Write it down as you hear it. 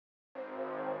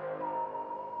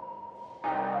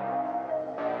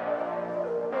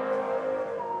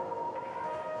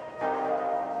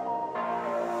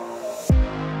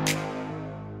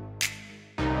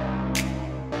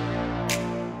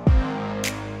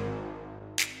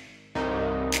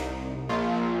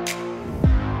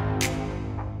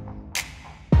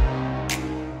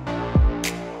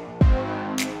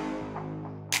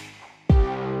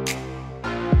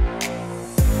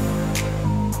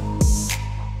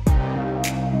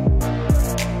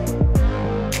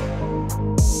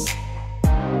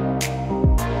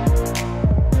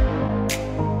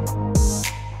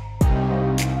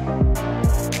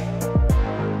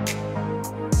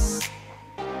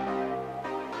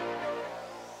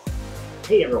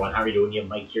Hey everyone, how are you doing? You have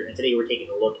Mike here, and today we're taking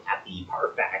a look at the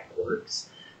ParfactWorks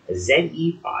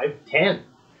ZE510.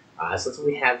 So that's what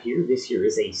we have here. This here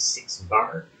is a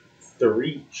 6-bar,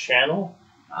 3-channel.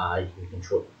 You can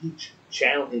control each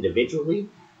channel individually.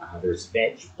 There's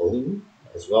veg, balloon,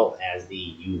 as well as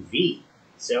the UV.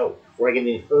 So before I get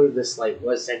any further, this light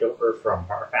was sent over from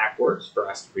ParfactWorks for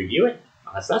us to review it.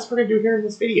 So that's what we're going to do here in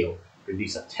this video. We're going to do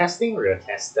some testing. We're going to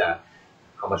test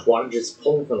how much wattage is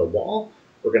pulling from the wall.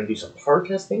 We're going to do some par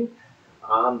testing,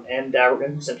 and we're going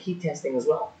to do some heat testing as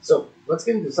well. So let's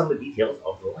get into some of the details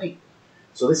of the light.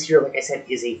 So this here, like I said,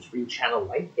 is a 3-channel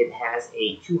light. It has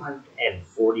a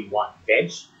 240 watt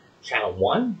veg, channel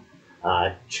 1.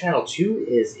 Channel 2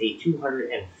 is a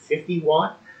 250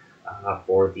 watt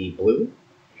for the blue.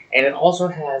 And it also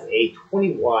has a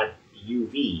 20 watt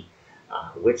UV,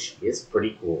 which is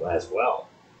pretty cool as well.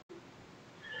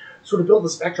 So to build the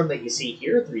spectrum that you see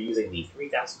here, they're using the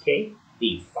 3000K,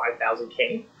 the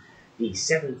 5000K, the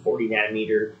 740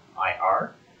 nanometer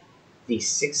IR, the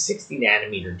 660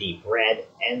 nanometer deep red,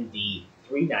 and the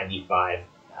 395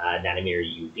 nanometer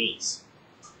UVs.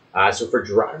 So for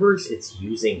drivers, it's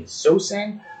using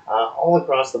Sosen. All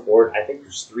across the board, I think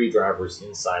there's 3 drivers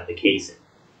inside the casing.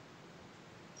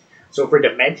 So for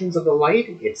dimensions of the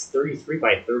light, it's 33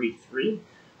 by 33.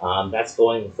 That's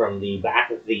going from the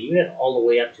back of the unit all the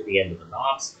way up to the end of the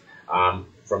knobs,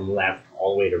 from left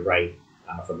all the way to right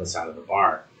from the side of the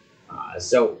bar.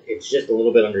 So it's just a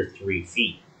little bit under 3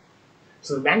 feet.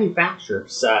 So the manufacturer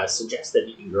suggests that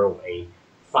you can grow a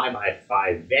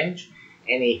 5x5 veg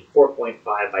and a 4.5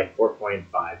 by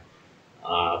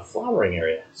 4.5 flowering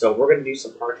area. So we're going to do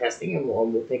some par testing, and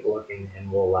we'll take a look and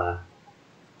we'll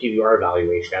give you our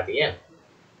evaluation at the end.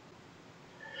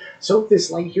 So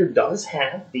this light here does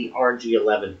have the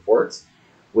RG11 ports,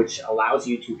 which allows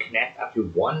you to connect up to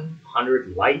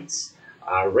 100 lights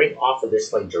right off of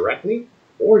this light directly,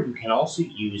 or you can also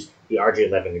use the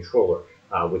RG11 controller,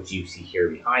 which you see here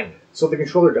behind me. So the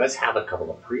controller does have a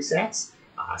couple of presets,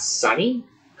 sunny,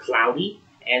 cloudy,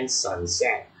 and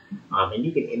sunset. And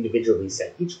you can individually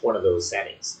set each one of those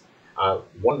settings.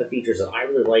 One of the features that I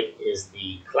really like is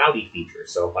the cloudy feature.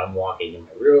 So if I'm walking in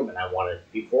my room and I want to,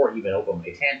 before I even open my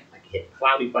tent, I can hit the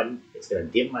cloudy button. It's going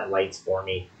to dim my lights for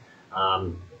me.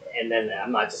 And then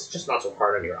I'm not just not so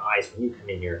hard on your eyes when you come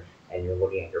in here and you're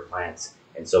looking at your plants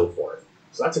and so forth.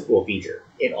 So that's a cool feature.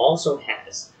 It also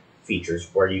has features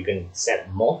where you can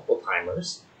set multiple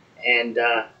timers, and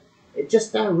it's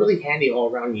just a really handy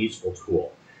all-around useful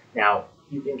tool. Now,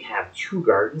 you can have 2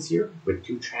 gardens here with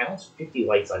 2 channels, 50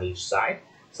 lights on each side.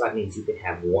 So that means you can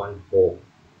have 1 whole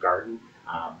garden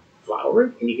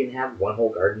flowering, and you can have 1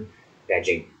 whole garden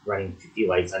vegging, running 50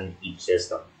 lights on each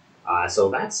system. So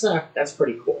that's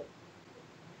pretty cool.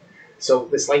 So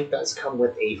this light does come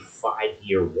with a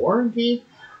 5-year warranty,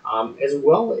 as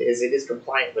well as it is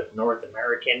compliant with North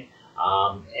American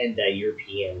and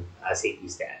European safety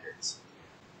standards.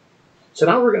 So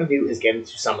now what we're going to do is get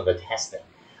into some of the testing.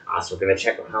 So we're going to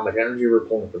check out how much energy we're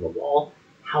pulling from the wall,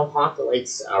 how hot the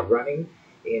light's running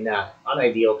in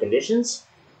unideal conditions,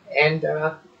 and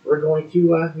we're going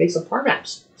to make some par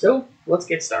maps. So let's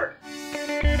get started.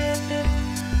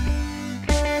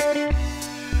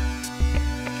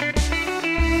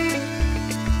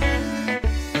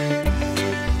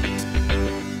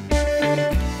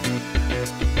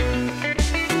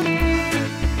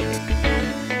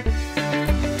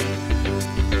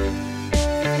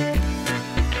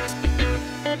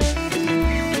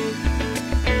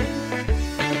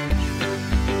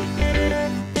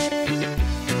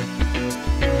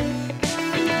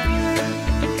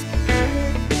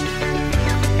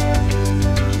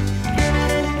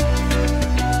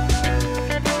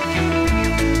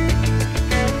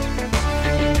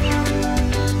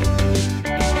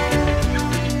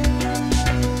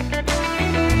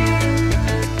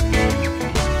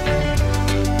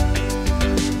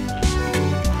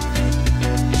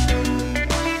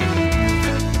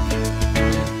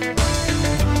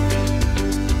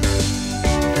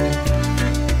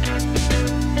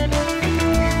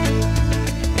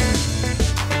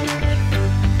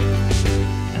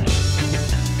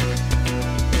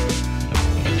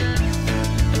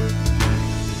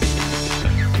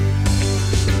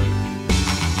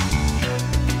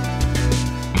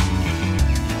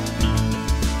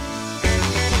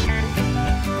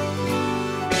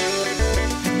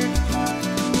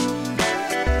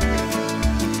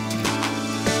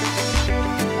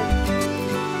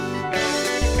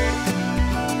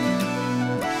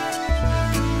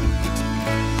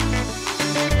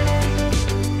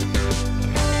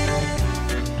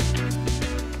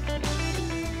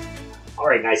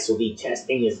 Alright guys, so the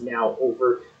testing is now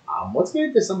over. Let's get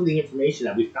into some of the information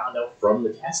that we found out from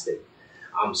the testing.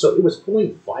 So it was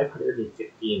pulling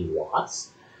 515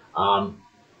 watts.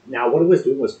 Now what it was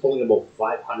doing was pulling about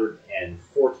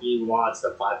 514 watts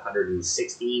to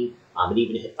 516. It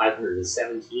even hit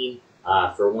 517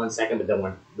 for 1 second, but then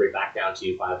went right back down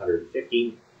to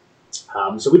 515.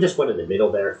 So we just went in the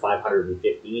middle there,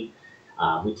 515.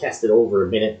 We tested over a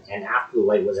minute, and after the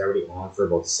light was already on for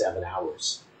about 7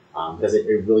 hours. Because it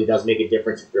really does make a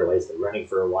difference if your light's been running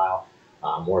for a while,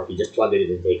 or if you just plug it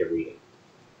in and take a reading.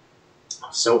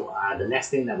 So the next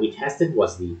thing that we tested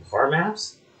was the PAR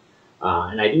maps.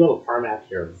 And I do have a PAR map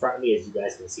here in front of me, as you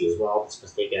guys can see as well. This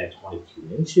was taken at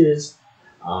 22 inches,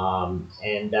 and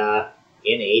in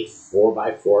a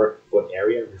 4x4 foot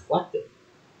area reflective.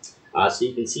 So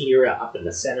you can see here up in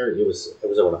the center, it was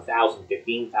about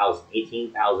 1,015,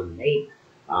 1,018, 1,008.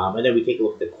 And then we take a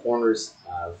look at the corners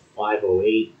of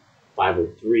 508,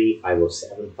 503,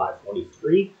 507,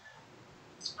 523.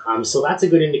 So that's a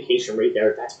good indication right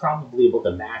there. That's probably about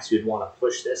the max you'd want to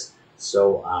push this.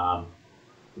 So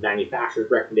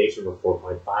manufacturer's recommendation for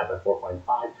 4.5 by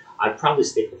 4.5. I'd probably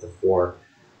stick with the 4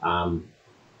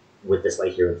 with this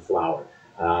light here in flower.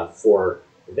 For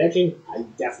vegging,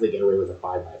 I'd definitely get away with a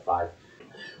 5 by 5.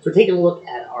 So taking a look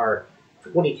at our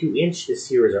 22 inch, this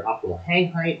here is our optimal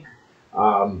hang height.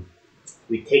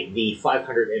 We take the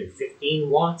 515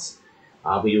 watts,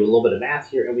 we do a little bit of math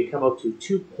here, and we come out to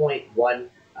 2.1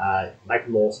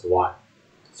 micromoles per watt.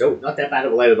 So not that bad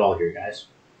of a light at all here, guys.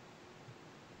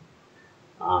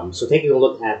 So taking a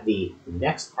look at the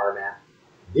next PAR map,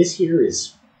 this here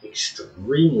is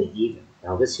extremely even.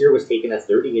 Now this here was taken at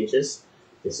 30 inches.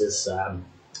 This is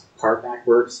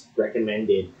ParfactWorks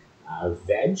recommended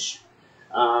veg.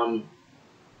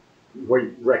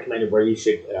 Recommended where you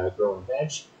should grow in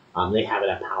veg. They have it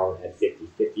at power at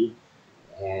 50/50.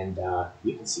 And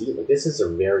you can see, like, this is a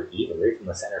very even, right from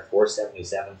the center,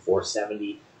 477,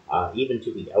 470, even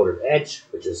to the outer edge,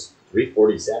 which is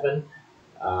 347.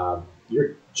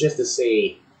 You're just to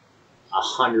say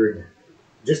 100,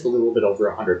 just a little bit over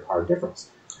 100 PAR difference.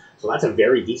 So that's a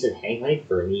very decent hang height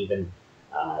for an even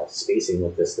spacing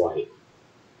with this light.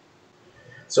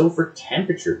 So for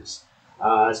temperatures,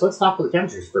 so let's talk about the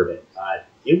temperatures for a bit.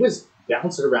 It was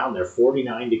bouncing around there,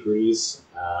 49 degrees,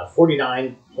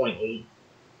 49.8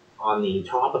 on the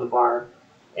top of the bar,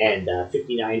 and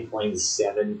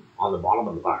 59.7 on the bottom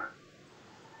of the bar.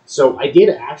 So I did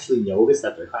actually notice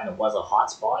that there kind of was a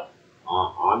hot spot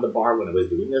on the bar when I was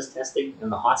doing this testing,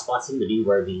 and the hot spot seemed to be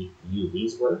where the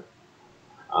UVs were.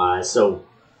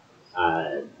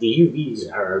 The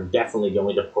UVs are definitely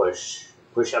going to push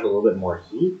out a little bit more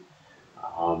heat.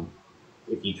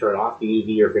 If you turn off the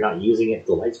UV, or if you're not using it,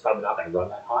 the light's probably not going to run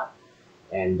that hot.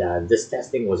 And this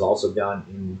testing was also done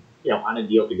in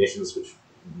unideal conditions, which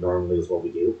normally is what we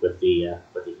do with the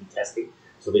heat testing.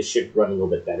 So they should run a little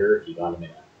bit better if you got them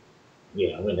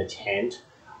in a tent,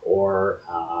 or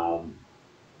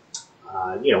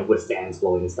with fans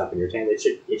blowing and stuff in your tent. It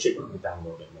should run it down a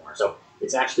little bit more. So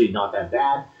it's actually not that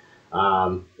bad.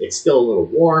 It's still a little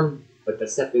warm, but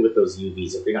that's definitely with those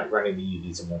UVs. If you're not running the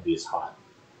UVs, it won't be as hot.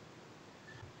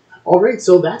 All right,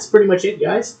 so that's pretty much it,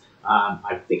 guys.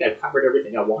 I think I've covered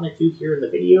everything I wanted to here in the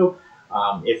video.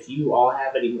 If you all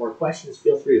have any more questions,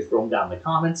 feel free to throw them down in the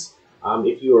comments.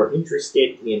 If you are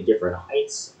interested in different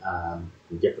heights,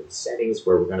 in different settings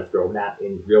where we're going to throw them at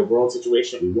in real world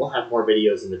situation, we will have more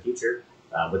videos in the future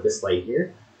with this light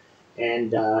here.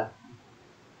 And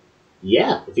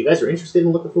yeah, if you guys are interested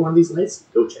in looking for one of these lights,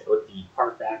 go check out the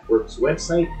ParfactWorks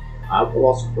website. We'll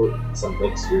also put some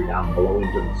links here down below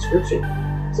into the description.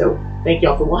 So, thank you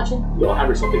all for watching. You all have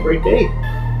yourself a great day.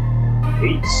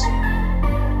 Peace.